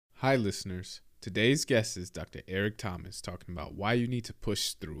Hi, listeners. Today's guest is Dr. Eric Thomas talking about why you need to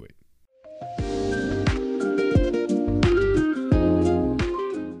push through it.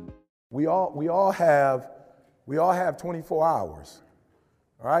 We all have 24 hours.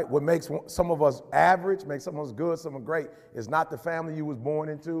 All right? What makes some of us average, makes some of us good, some of us great, is not the family you was born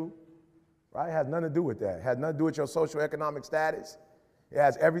into. Right? It has nothing to do with that. It has nothing to do with your socioeconomic status. It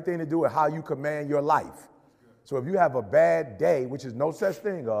has everything to do with how you command your life. So if you have a bad day, which is no such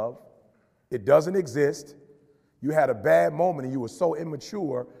thing of, it doesn't exist. You had a bad moment and you were so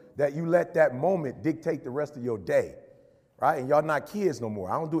immature that you let that moment dictate the rest of your day, right? And y'all not kids no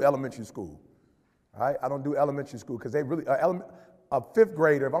more. I don't do elementary school, right? I don't do elementary school because they really, a fifth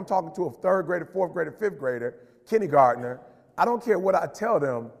grader, if I'm talking to a third grader, fourth grader, fifth grader, kindergartner, I don't care what I tell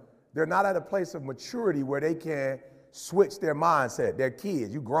them, they're not at a place of maturity where they can switch their mindset. They're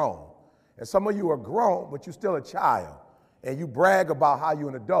kids, you grown. And some of you are grown, but you're still a child. And you brag about how you're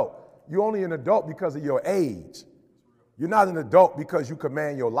an adult. You're only an adult because of your age. You're not an adult because you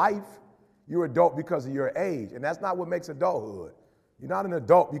command your life. You're an adult because of your age. And that's not what makes adulthood. You're not an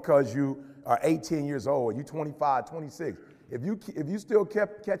adult because you are 18 years old, you're 25, 26. If you still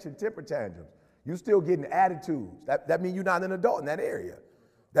kept catching temper tantrums, you still getting attitudes, that means you're not an adult in that area.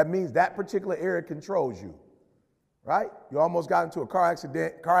 That means that particular area controls you. Right? You almost got into a car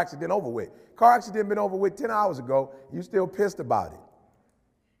accident over with. Car accident been over with 10 hours ago, you still pissed about it.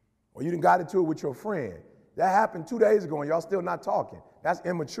 Or you done got into it with your friend. That happened 2 days ago and y'all still not talking. That's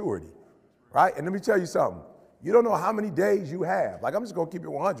immaturity, right? And let me tell you something. You don't know how many days you have. Like, I'm just gonna keep it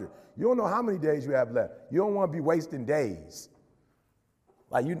 100. You don't know how many days you have left. You don't wanna be wasting days.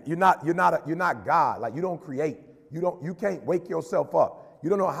 Like you're not God. Like you don't create. You can't wake yourself up. You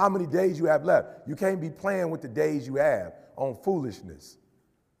don't know how many days you have left. You can't be playing with the days you have on foolishness.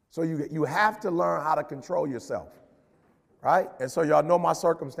 So you have to learn how to control yourself, right? And so y'all know my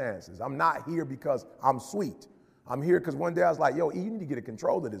circumstances. I'm not here because I'm sweet. I'm here because one day I was like, yo, E, you need to get a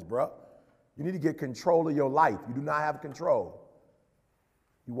control of this, bro. You need to get control of your life. You do not have control.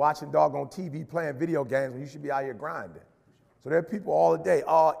 You watching doggone TV playing video games when you should be out here grinding. So there are people all the day,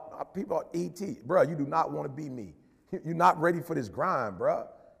 people are ET. Bro, you do not want to be me. You're not ready for this grind, bro.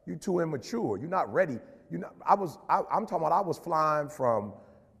 You're too immature. You're not ready. I'm talking about I was flying from,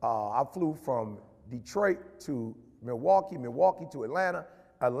 I flew from Detroit to Milwaukee, Milwaukee to Atlanta,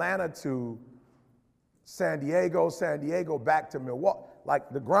 Atlanta to San Diego back to Milwaukee. Like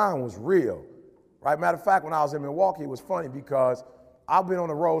the grind was real, right? Matter of fact, when I was in Milwaukee, it was funny because I've been on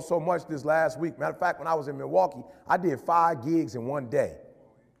the road so much this last week. Matter of fact, when I was in Milwaukee, I did 5 gigs in one day.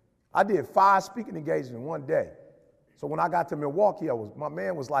 I did 5 speaking engagements in one day. So when I got to Milwaukee, my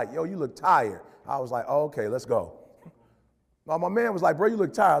man was like, yo, you look tired. I was like, oh, okay, let's go. Now my man was like, bro, you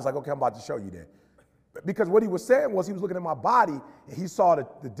look tired. I was like, okay, I'm about to show you then. Because what he was saying was he was looking at my body and he saw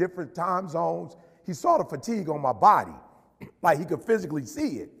the different time zones. He saw the fatigue on my body. Like he could physically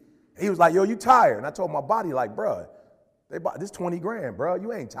see it. He was like, yo, you tired. And I told my body like, bro, this 20 grand, bro.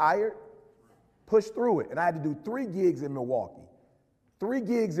 You ain't tired. Push through it. And I had to do 3 gigs in Milwaukee. 3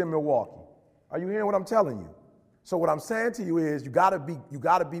 gigs in Milwaukee. Are you hearing what I'm telling you? So what I'm saying to you is you gotta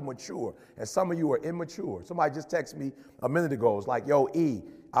be mature, and some of you are immature. Somebody just texted me a minute ago. It's like, yo, E,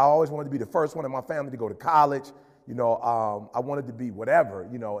 I always wanted to be the first one in my family to go to college. I wanted to be whatever,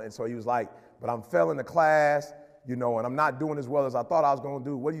 and so he was like, but I'm failing the class, and I'm not doing as well as I thought I was gonna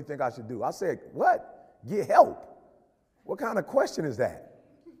do. What do you think I should do? I said, what? Get help. What kind of question is that?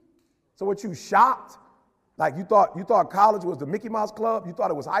 So what, you shocked? Like you thought college was the Mickey Mouse Club? You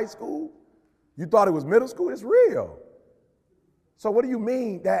thought it was high school? You thought it was middle school? It's real. So what do you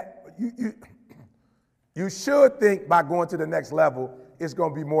mean that you should think by going to the next level it's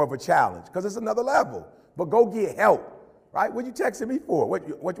going to be more of a challenge because it's another level. But go get help, right? What you texting me for? What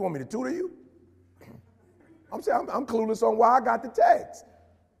you want me to tutor you? I'm saying I'm clueless on why I got the text.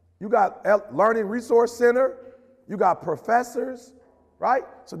 You got Learning Resource Center. You got professors, right?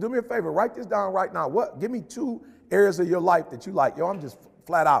 So do me a favor, write this down right now. Give me 2 areas of your life that you like. Yo, I'm just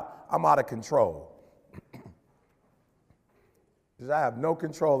flat out, I'm out of control. Because I have no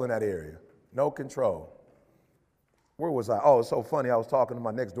control in that area. No control. Where was I? Oh, it's so funny. I was talking to my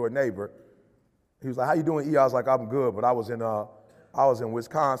next door neighbor. He was like, how you doing, E? I was like, I'm good, but I was in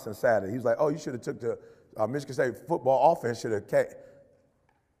Wisconsin Saturday. He was like, oh, you should have took the Michigan State football offense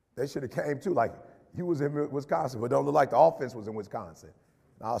they should have came too. Like, you was in Wisconsin, but don't look like the offense was in Wisconsin.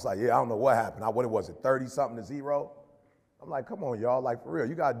 And I was like, yeah, I don't know what happened. What was it, 30-something to 0? I'm like, come on, y'all, like for real,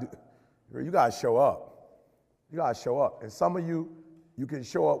 you gotta show up. You gotta show up. And some of you can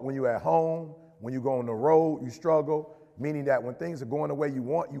show up when you're at home, when you go on the road, you struggle, meaning that when things are going the way you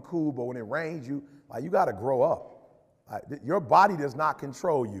want, you cool, but when it rains, you gotta grow up. Your body does not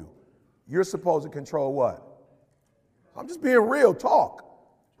control you. You're supposed to control what? I'm just being real talk.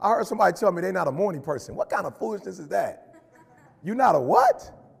 I heard somebody tell me they're not a morning person. What kind of foolishness is that? You're not a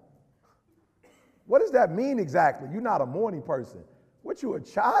what? What does that mean exactly? You're not a morning person. What, you a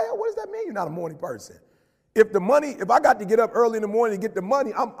child? What does that mean you're not a morning person? If I got to get up early in the morning to get the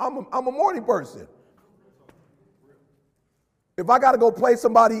money, I'm a morning person. If I got to go play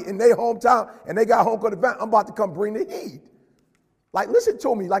somebody in their hometown and they got home court advantage, I'm about to come bring the heat. Like, listen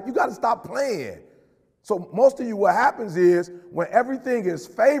to me. Like, you got to stop playing. So most of you, what happens is when everything is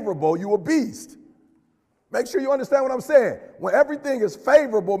favorable, you a beast. Make sure you understand what I'm saying. When everything is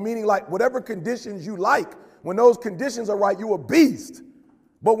favorable, meaning like whatever conditions you like, when those conditions are right, you a beast.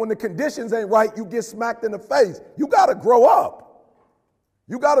 But when the conditions ain't right, you get smacked in the face. You got to grow up.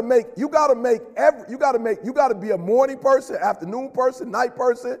 You got to be a morning person, afternoon person, night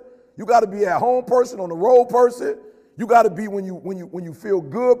person. You got to be at home person, on the road person. You got to be when you feel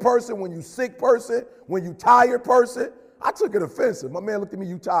good person, when you sick person, when you tired person. I took it offensive. My man looked at me,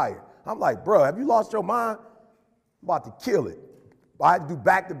 you tired. I'm like, bro, have you lost your mind? I'm about to kill it. I had to do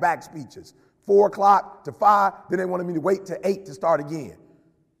back-to-back speeches. 4 o'clock to 5, then they wanted me to wait till 8 to start again.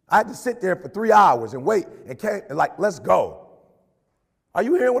 I had to sit there for 3 hours and wait and like, let's go. Are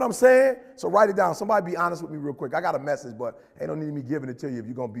you hearing what I'm saying? So write it down. Somebody be honest with me real quick. I got a message, but ain't no need of me giving it to you if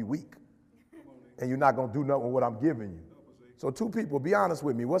you're going to be weak. And you're not going to do nothing with what I'm giving you. So 2 people, be honest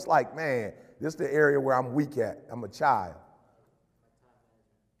with me. What's like, man, this is the area where I'm weak at. I'm a child.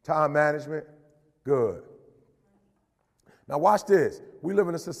 Time management? Good. Now watch this. We live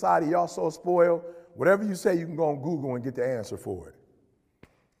in a society, y'all so spoiled. Whatever you say, you can go on Google and get the answer for it.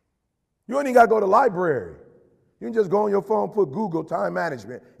 You ain't even got to go to the library. You can just go on your phone, put Google time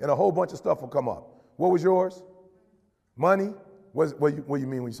management, and a whole bunch of stuff will come up. What was yours? Money? What do you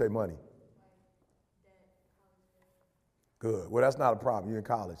mean when you say money? Good. Well, that's not a problem. You're in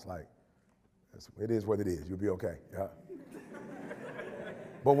college. Like, it is what it is. You'll be okay. Yeah.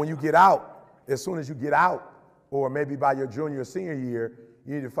 But when you get out, as soon as you get out, or maybe by your junior or senior year,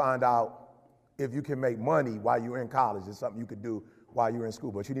 you need to find out if you can make money while you're in college. It's something you could do while you're in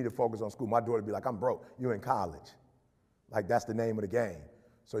school, but you need to focus on school. My daughter would be like, I'm broke. You're in college. Like, that's the name of the game.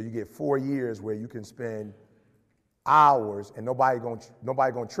 So you get 4 years where you can spend hours and nobody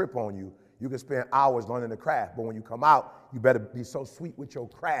gonna trip on you. You can spend hours learning the craft, but when you come out, you better be so sweet with your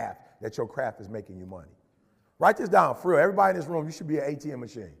craft that your craft is making you money. Write this down, for real. Everybody in this room, you should be an ATM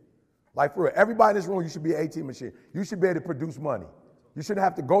machine. Like, for real, everybody in this room, you should be an ATM machine. You should be able to produce money. You shouldn't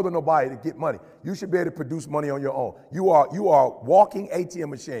have to go to nobody to get money. You should be able to produce money on your own. You are a walking ATM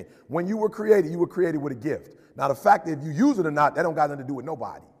machine. When you were created with a gift. Now, the fact that if you use it or not, that don't got nothing to do with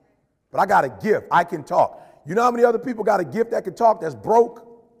nobody. But I got a gift. I can talk. You know how many other people got a gift that can talk that's broke?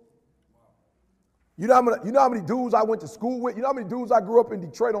 You know how many dudes I went to school with? You know how many dudes I grew up in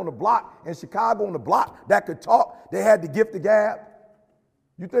Detroit on the block, in Chicago on the block that could talk? They had the gift of gab.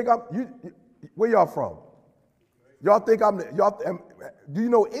 You think where y'all from? Y'all think do you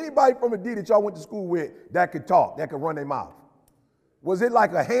know anybody from the D that y'all went to school with that could talk, that could run their mouth? Was it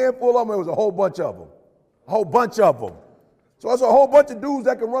like a handful of them or it was a whole bunch of them? A whole bunch of them. So it's a whole bunch of dudes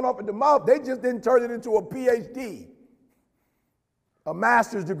that can run off at the mouth. They just didn't turn it into a PhD, a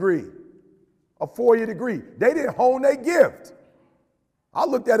master's degree, a 4-year degree. They didn't hone their gift. I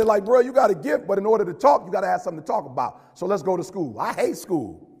looked at it like, bro, you got a gift, but in order to talk, you got to have something to talk about. So let's go to school. I hate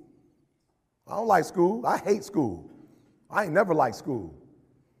school. I don't like school. I hate school. I ain't never liked school.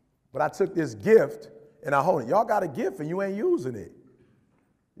 But I took this gift and I honed it. Y'all got a gift and you ain't using it.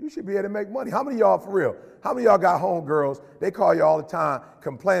 You should be able to make money. How many of y'all, for real, how many of y'all got home girls, they call you all the time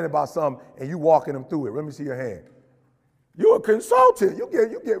complaining about something and you walking them through it? Let me see your hand. You're a consultant.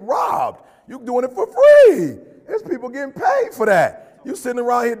 You get robbed. You doing it for free. There's people getting paid for that. You sitting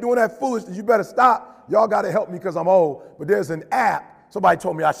around here doing that foolishness. You better stop. Y'all got to help me because I'm old. But there's an app. Somebody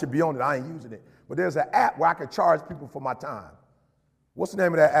told me I should be on it. I ain't using it. But there's an app where I can charge people for my time. What's the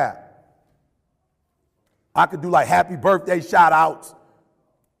name of that app? I could do like happy birthday shout outs.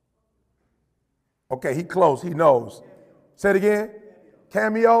 Okay, he close. He knows. Say it again.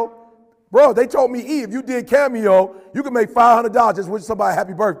 Cameo. Bro, they told me, if you did Cameo, you could make $500 just wish somebody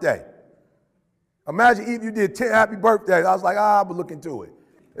happy birthday. Imagine if you did 10 happy birthdays. I was like, I'm going to look into it.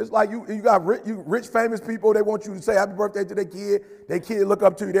 It's like you got rich, famous people. They want you to say happy birthday to their kid. Their kid look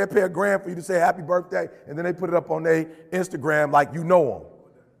up to you. They'll pay $1,000 for you to say happy birthday, and then they put it up on their Instagram like you know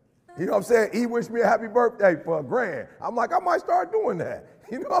them. You know what I'm saying? He wished me a happy birthday for $1,000. I'm like, I might start doing that.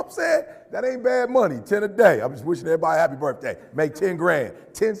 You know what I'm saying? That ain't bad money. 10 a day. I'm just wishing everybody a happy birthday. Make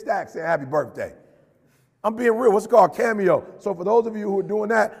 $10,000. 10 stacks say happy birthday. I'm being real. What's it called? Cameo. So for those of you who are doing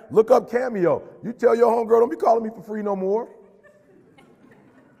that, look up Cameo. You tell your homegirl, don't be calling me for free no more.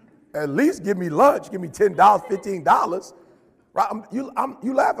 At least give me lunch. Give me $10, $15. Right?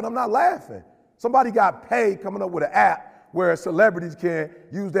 You laughing. I'm not laughing. Somebody got paid coming up with an app where celebrities can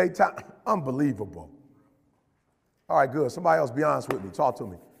use their time. Unbelievable. All right, good. Somebody else be honest with me. Talk to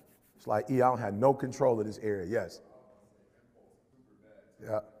me. It's like, I don't have no control of this area. Yes.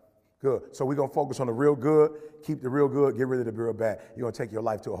 Yeah. Good. So we're going to focus on the real good, keep the real good, get rid of the real bad. You're going to take your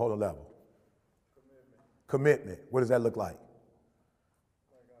life to a whole other level. Commitment. What does that look like?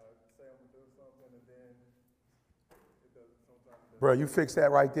 Say I'm going to do something and then it doesn't sometimes. Bro, you fix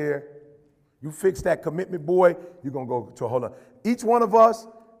that right there. You fix that commitment, boy, you're going to go to a whole other. Each one of us,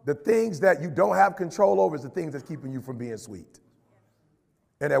 the things that you don't have control over is the things that's keeping you from being sweet.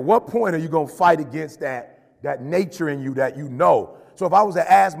 And at what point are you going to fight against that nature in you that you know? So if I was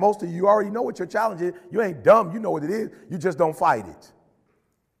to ask most of you, you already know what your challenge is. You ain't dumb. You know what it is. You just don't fight it.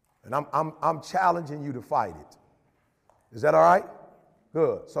 And I'm challenging you to fight it. Is that all right?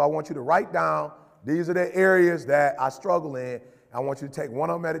 Good. So I want you to write down, these are the areas that I struggle in. I want you to take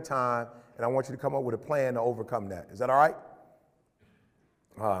one of them at a time, and I want you to come up with a plan to overcome that. Is that all right?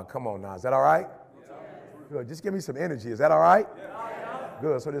 Come on now. Is that all right? Yeah. Good. Just give me some energy. Is that all right? Yeah.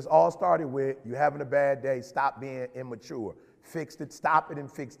 Good. So this all started with you having a bad day. Stop being immature. Fix it. Stop it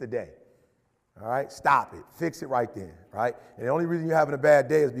and fix the day. All right? Stop it. Fix it right then. Right? And the only reason you're having a bad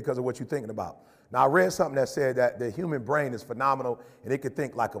day is because of what you're thinking about. Now, I read something that said that the human brain is phenomenal, and it could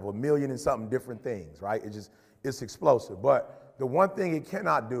think like of 1,000,000 and something different things. Right? It's explosive. But the one thing it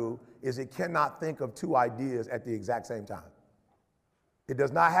cannot do is it cannot think of two ideas at the exact same time. It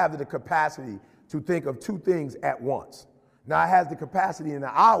does not have the capacity to think of two things at once. Now, it has the capacity in an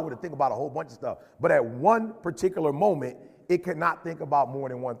hour to think about a whole bunch of stuff. But at one particular moment, it cannot think about more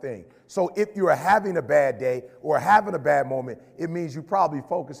than one thing. So if you're having a bad day or having a bad moment, it means you're probably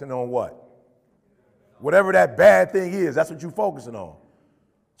focusing on what? Whatever that bad thing is, that's what you're focusing on.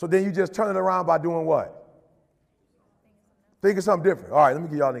 So then you just turn it around by doing what? Think of something different. All right, let me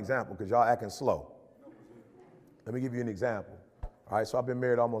give y'all an example because y'all acting slow. Let me give you an example. All right, so I've been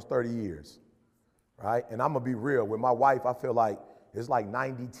married almost 30 years, right? And I'm going to be real. With my wife, I feel like it's like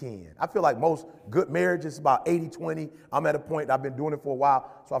 90-10. I feel like most good marriages is about 80-20. I'm at a point, I've been doing it for a while,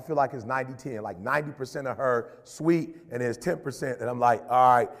 so I feel like it's 90-10. Like 90% of her sweet, and there's 10% that I'm like,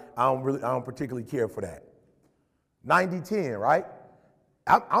 all right, I don't particularly care for that. 90-10, right?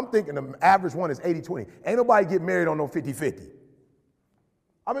 I'm thinking the average one is 80-20. Ain't nobody get married on no 50-50.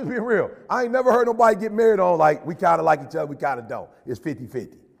 I'm just being real. I ain't never heard nobody get married on like, we kind of like each other, we kind of don't. It's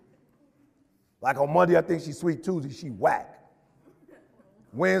 50-50. Like on Monday, I think she's sweet. Tuesday, she whack.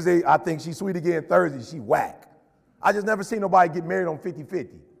 Wednesday, I think she's sweet again. Thursday, she whack. I just never seen nobody get married on 50-50.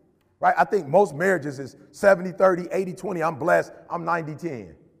 Right? I think most marriages is 70-30, 80-20. I'm blessed. I'm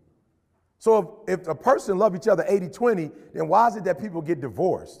 90-10. So if a person love each other 80-20, then why is it that people get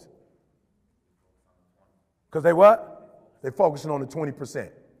divorced? Because they what? They're focusing on the 20%.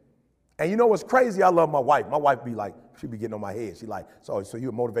 And you know what's crazy? I love my wife. My wife be like, she be getting on my head. She like, so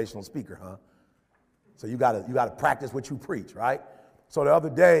you're a motivational speaker, huh? So you gotta practice what you preach, right? So the other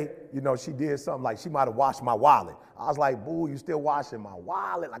day, you know, she did something like she might have washed my wallet. I was like, boo, you still washing my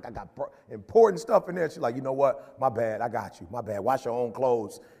wallet? Like I got important stuff in there. She's like, you know what? My bad, I got you. My bad, wash your own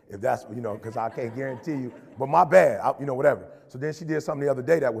clothes if that's, you know, because I can't guarantee you. But my bad, you know, whatever. So then she did something the other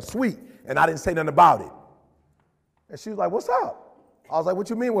day that was sweet, and I didn't say nothing about it. And she was like, what's up? I was like, what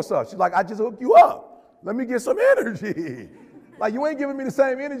you mean, what's up? She's like, I just hooked you up. Let me get some energy. Like, you ain't giving me the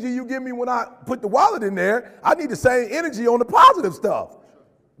same energy you give me when I put the wallet in there. I need the same energy on the positive stuff.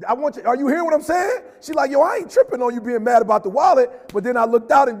 I want you, are you hearing what I'm saying? She's like, yo, I ain't tripping on you being mad about the wallet, but then I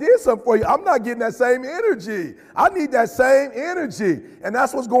looked out and did something for you. I'm not getting that same energy. I need that same energy. And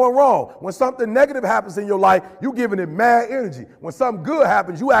that's what's going wrong. When something negative happens in your life, you giving it mad energy. When something good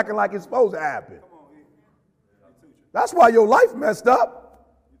happens, you acting like it's supposed to happen. That's why your life messed up.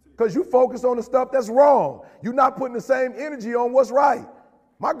 Because you focus on the stuff that's wrong. You're not putting the same energy on what's right.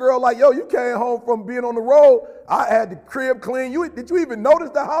 My girl like, yo, you came home from being on the road. I had the crib clean. Did you even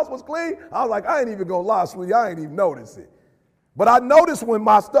notice the house was clean? I was like, I ain't even gonna lie, sweetie. I ain't even notice it. But I noticed when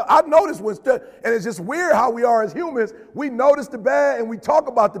and it's just weird how we are as humans. We notice the bad and we talk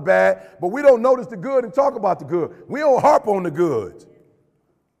about the bad, but we don't notice the good and talk about the good. We don't harp on the good.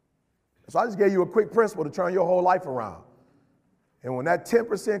 So I just gave you a quick principle to turn your whole life around. And when that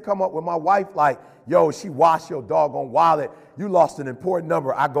 10% come up with my wife, like, yo, she washed your doggone wallet, you lost an important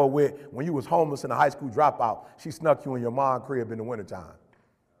number. I go with, when you was homeless and a high school dropout, she snuck you in your mom's crib in the wintertime.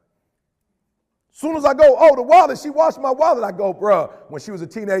 Soon as I go, oh, the wallet, she washed my wallet. I go, bruh, when she was a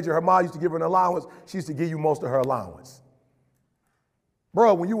teenager, her mom used to give her an allowance. She used to give you most of her allowance.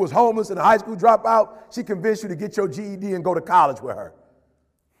 Bro, when you was homeless and a high school dropout, she convinced you to get your GED and go to college with her.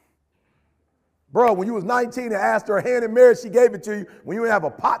 Bro, when you was 19 and asked her hand in marriage, she gave it to you when you didn't have a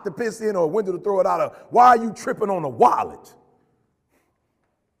pot to piss in or a window to throw it out of. Why are you tripping on a wallet?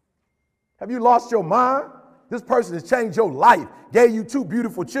 Have you lost your mind? This person has changed your life, gave you 2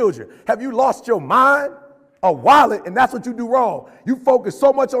 beautiful children. Have you lost your mind? A wallet, and that's what you do wrong. You focus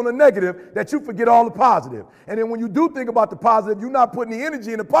so much on the negative that you forget all the positive. And then when you do think about the positive, you're not putting the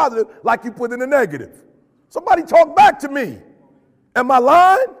energy in the positive like you put in the negative. Somebody talk back to me. Am I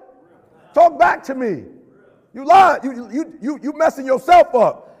lying? Talk back to me. You lying. You messing yourself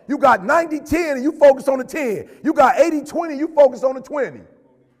up. You got 90-10 and you focus on the 10. You got 80-20, you focus on the 20.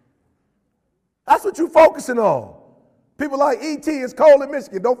 That's what you're focusing on. People like E.T., it's cold in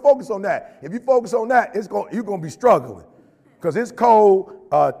Michigan. Don't focus on that. If you focus on that, you're going to be struggling. Because it's cold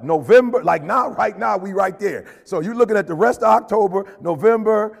November, like now, right now, we right there. So you're looking at the rest of October,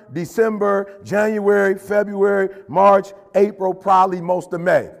 November, December, January, February, March, April, probably most of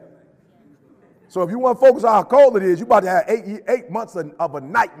May. So if you want to focus on how cold it is, you're about to have 8 months of a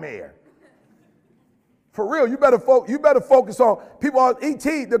nightmare. For real, you better focus on people on ET.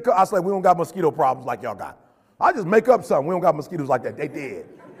 I say, we don't got mosquito problems like y'all got. I just make up something. We don't got mosquitoes like that. They dead.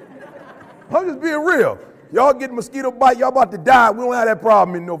 I'm just being real. Y'all getting mosquito bite. Y'all about to die. We don't have that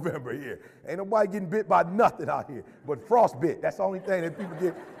problem in November here. Ain't nobody getting bit by nothing out here but frostbite. That's the only thing that people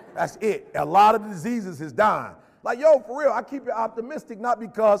get. That's it. A lot of the diseases is dying. Like, yo, for real, I keep it optimistic, not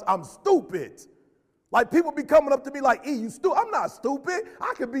because I'm stupid. Like, people be coming up to me like, E, you stupid. I'm not stupid.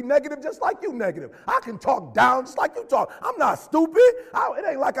 I can be negative just like you negative. I can talk down just like you talk. I'm not stupid. It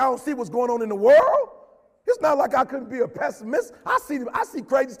ain't like I don't see what's going on in the world. It's not like I couldn't be a pessimist. I see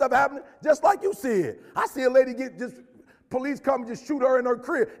crazy stuff happening just like you see it. I see a lady police come and just shoot her in her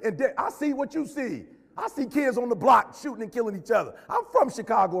crib. And I see what you see. I see kids on the block shooting and killing each other. I'm from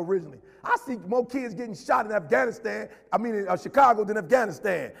Chicago originally. I see more kids getting shot in Chicago than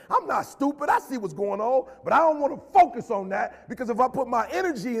Afghanistan. I'm not stupid. I see what's going on, but I don't want to focus on that because if I put my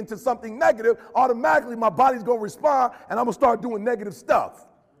energy into something negative, automatically my body's going to respond and I'm going to start doing negative stuff.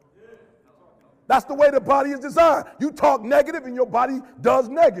 That's the way the body is designed. You talk negative and your body does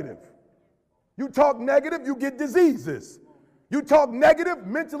negative. You talk negative, you get diseases. You talk negative,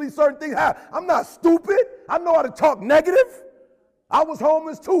 mentally certain things happen. I'm not stupid. I know how to talk negative. I was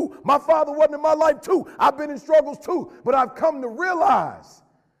homeless too. My father wasn't in my life too. I've been in struggles too. But I've come to realize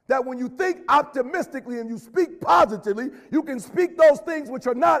that when you think optimistically and you speak positively, you can speak those things which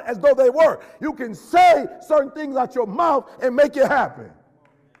are not as though they were. You can say certain things out your mouth and make it happen.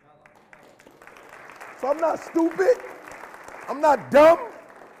 So I'm not stupid. I'm not dumb.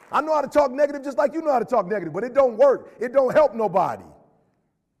 I know how to talk negative just like you know how to talk negative, but it don't work. It don't help nobody.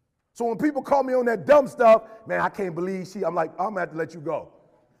 So when people call me on that dumb stuff, man, I can't believe I'm like, I'm going to have to let you go.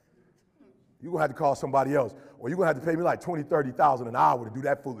 You're going to have to call somebody else, or you're going to have to pay me like $20,000, $30,000 an hour to do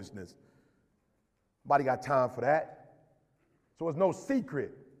that foolishness. Nobody got time for that. So it's no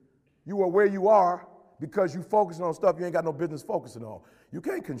secret. You are where you are because you focusing on stuff you ain't got no business focusing on. You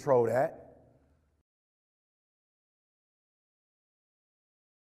can't control that.